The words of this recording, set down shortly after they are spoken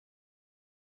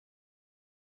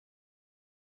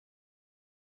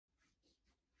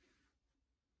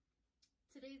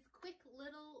Today's quick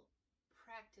little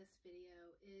practice video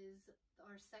is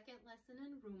our second lesson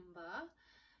in Rumba,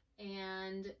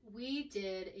 and we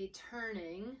did a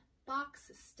turning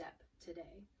box step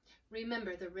today.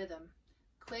 Remember the rhythm: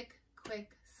 quick,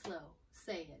 quick, slow.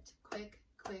 Say it: quick,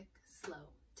 quick, slow.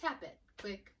 Tap it: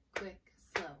 quick, quick,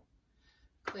 slow.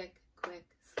 Quick, quick,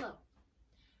 slow.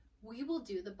 We will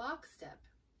do the box step,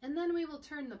 and then we will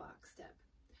turn the box step.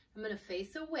 I'm going to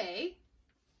face away,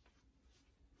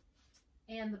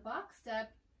 and the box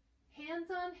step, hands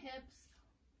on hips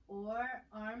or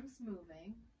arms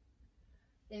moving,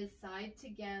 is side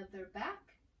together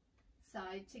back,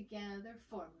 side together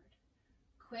forward.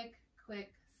 Quick,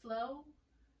 quick, slow.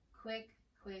 Quick,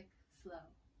 quick, slow.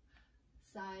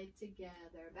 Side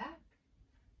together back,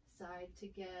 side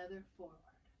together forward.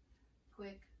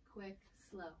 Quick, quick,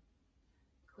 slow.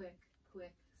 Quick,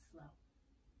 quick, slow.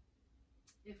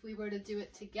 If we were to do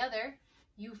it together,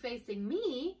 you facing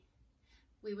me,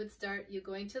 we would start you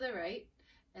going to the right,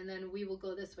 and then we will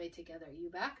go this way together.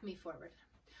 You back, me forward.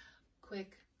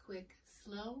 Quick, quick,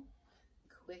 slow.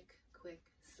 Quick, quick,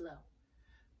 slow.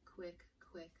 Quick,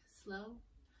 quick, slow.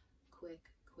 Quick,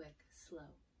 quick, slow.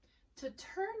 To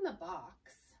turn the box,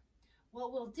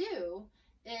 what we'll do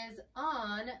is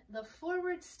on the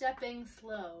forward stepping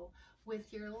slow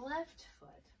with your left foot,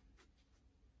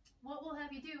 what we'll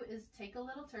have you do is take a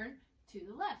little turn to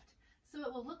the left. So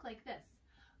it will look like this: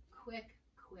 quick,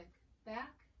 quick,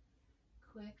 back,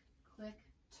 quick, quick,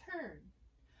 turn,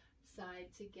 side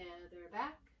together,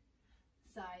 back,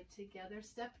 side together,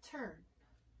 step, turn,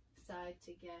 side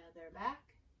together, back,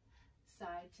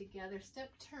 side together,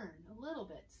 step, turn, a little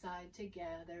bit, side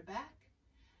together, back,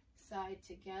 side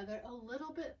together, a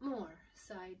little bit more,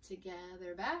 side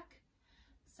together, back,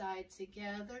 side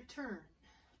together, turn,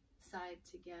 side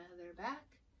together, back,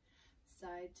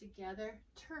 side together,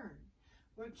 turn.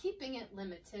 We're keeping it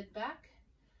limited: back,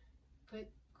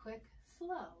 quick, quick,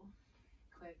 slow,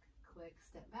 quick, quick,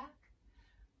 step back,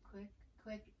 quick,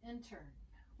 quick, and turn.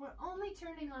 We're only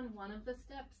turning on one of the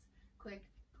steps: quick,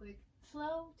 quick,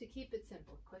 slow, to keep it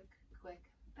simple. Quick, quick,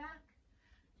 back,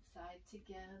 side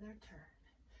together, turn.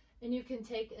 And you can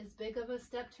take as big of a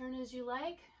step turn as you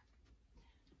like,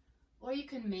 or you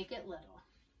can make it little.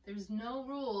 There's no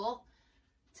rule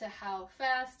to how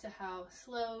fast, to how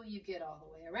slow you get all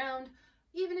the way around,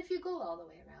 even if you go all the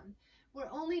way around. We're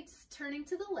only turning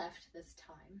to the left this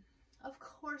time. Of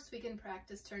course we can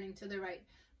practice turning to the right,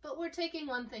 but we're taking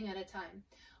one thing at a time.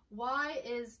 Why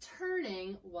is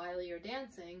turning while you're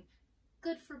dancing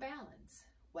good for balance?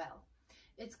 Well,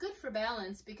 it's good for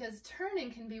balance because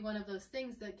turning can be one of those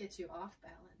things that gets you off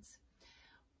balance.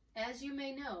 As you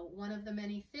may know, one of the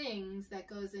many things that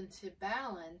goes into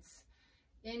balance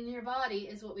in your body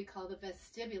is what we call the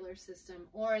vestibular system,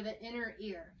 or the inner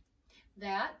ear.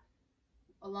 That,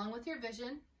 along with your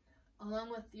vision,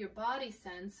 along with your body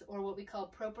sense, or what we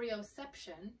call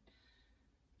proprioception,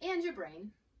 and your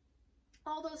brain,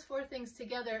 all those four things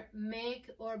together make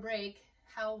or break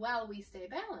how well we stay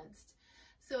balanced.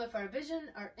 So if our vision,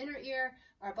 our inner ear,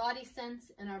 our body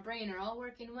sense, and our brain are all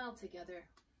working well together,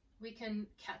 we can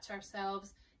catch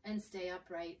ourselves and stay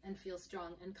upright and feel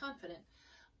strong and confident.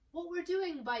 What we're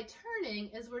doing by turning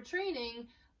is we're training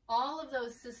all of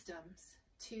those systems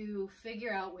to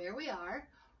figure out where we are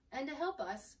and to help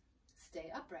us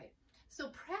stay upright. So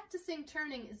practicing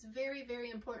turning is a very, very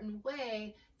important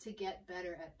way to get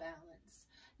better at balance.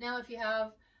 Now, if you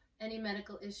have any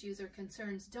medical issues or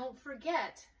concerns, don't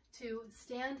forget to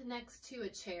stand next to a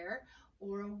chair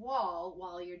or a wall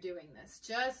while you're doing this,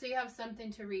 just so you have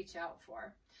something to reach out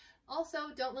for.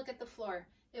 Also, don't look at the floor.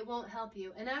 It won't help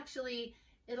you, and actually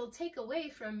it'll take away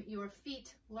from your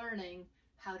feet learning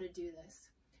how to do this.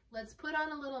 Let's put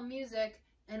on a little music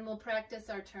and we'll practice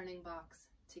our turning box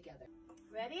together.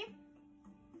 Ready?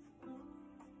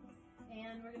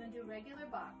 And we're going to do regular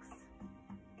box.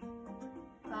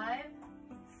 5,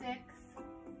 6,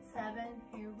 7,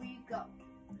 here we go.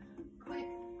 Quick,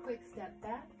 quick step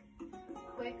back.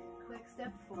 Quick, quick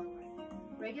step forward.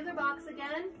 Regular box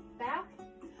again. Back.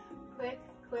 Quick,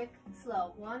 quick,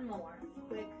 slow. One more.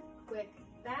 Quick, quick,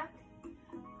 back.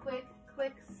 Quick,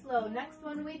 quick, slow. Next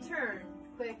one we turn.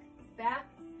 Quick, back.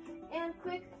 And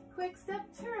quick, quick step,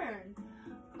 turn.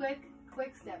 Quick,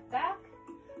 quick step back.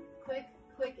 Quick,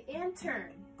 quick, and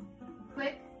turn.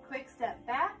 Quick, quick step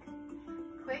back.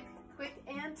 Quick, quick,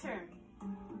 and turn.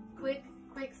 Quick,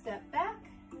 quick step back.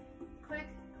 Quick,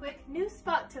 quick, new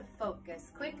spot to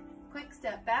focus. Quick, quick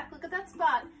step back. Look at that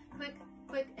spot. Quick,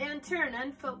 quick, and turn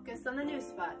and focus on the new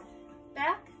spot.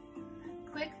 Back.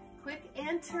 Quick, quick,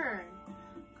 and turn.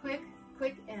 Quick,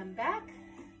 quick, and back.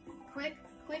 Quick,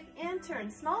 quick, and turn.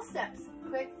 Small steps.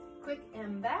 Quick, quick,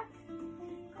 and back.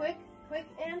 quick, quick,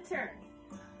 and turn.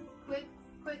 Quick,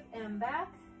 quick, and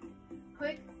back.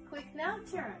 Quick, quick, now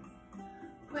turn.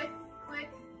 Quick, quick,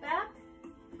 back.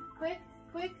 Quick,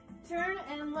 quick, turn,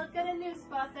 and look at a new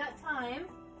spot that time.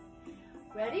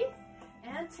 Ready?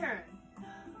 And turn.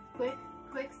 Quick,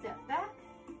 quick, step back.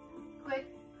 Quick,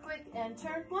 quick, and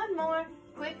turn. One more.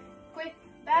 Quick, quick,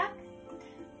 back.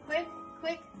 Quick,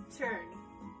 quick, turn.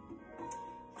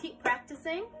 Keep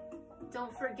practicing.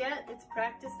 Don't forget, it's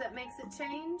practice that makes a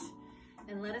change.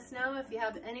 And let us know if you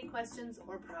have any questions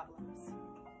or problems.